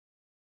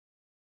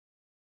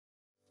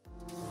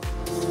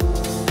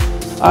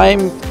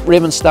I'm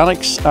Raymond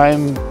Stanix.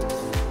 I'm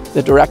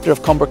the Director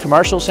of Comber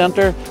Commercial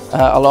Centre,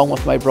 along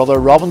with my brother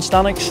Robin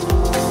Stanix.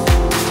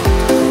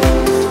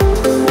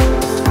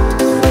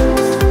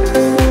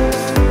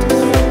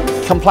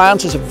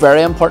 Compliance is a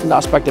very important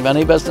aspect of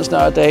any business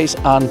nowadays,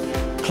 and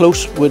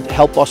Close would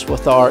help us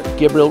with our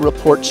Gabriel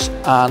reports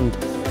and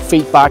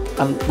feedback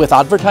and with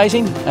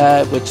advertising,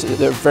 which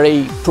they're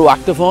very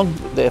proactive on.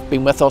 They've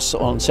been with us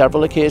on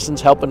several occasions,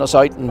 helping us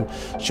out and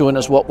showing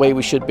us what way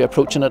we should be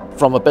approaching it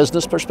from a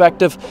business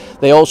perspective.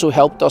 They also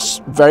helped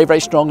us very, very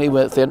strongly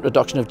with the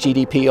introduction of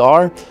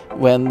GDPR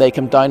when they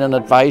came down and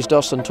advised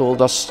us and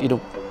told us,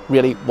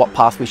 really what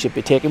path we should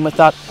be taking with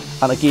that.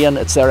 And again,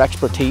 it's their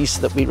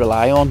expertise that we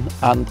rely on,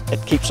 and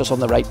it keeps us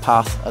on the right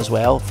path as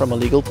well from a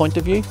legal point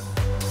of view.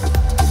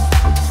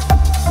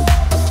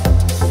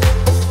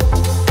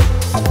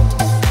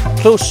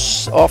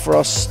 Close offer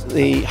us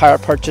the hire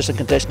purchase and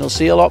conditional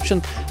sale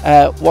option.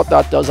 What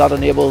that does, that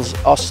enables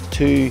us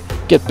to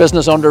get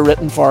business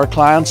underwritten for our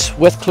clients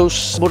with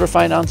Close Motor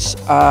Finance,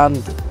 and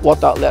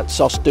what that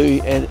lets us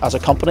do as a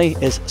company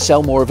is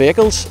sell more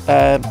vehicles,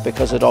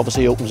 because it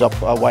obviously opens up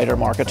a wider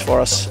market for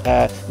us.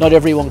 Not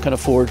everyone can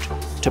afford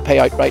to pay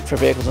outright for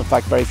vehicles. In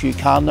fact, very few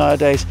can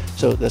nowadays,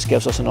 so this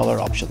gives us another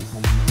option.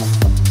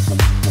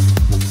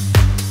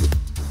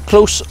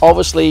 Close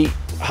obviously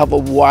have a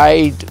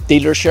wide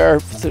dealer share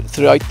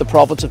throughout the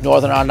province of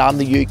Northern Ireland and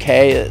the UK.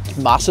 It's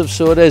massive,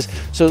 so it is.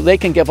 So they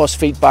can give us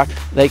feedback,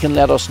 they can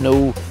let us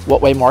know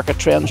what way market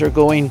trends are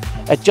going.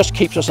 It just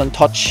keeps us in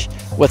touch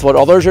with what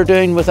others are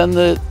doing within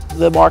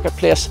the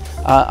marketplace,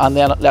 and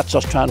then it lets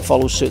us try and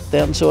follow suit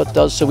then, so it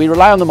does. So we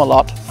rely on them a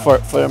lot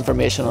for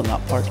information on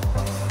that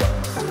part.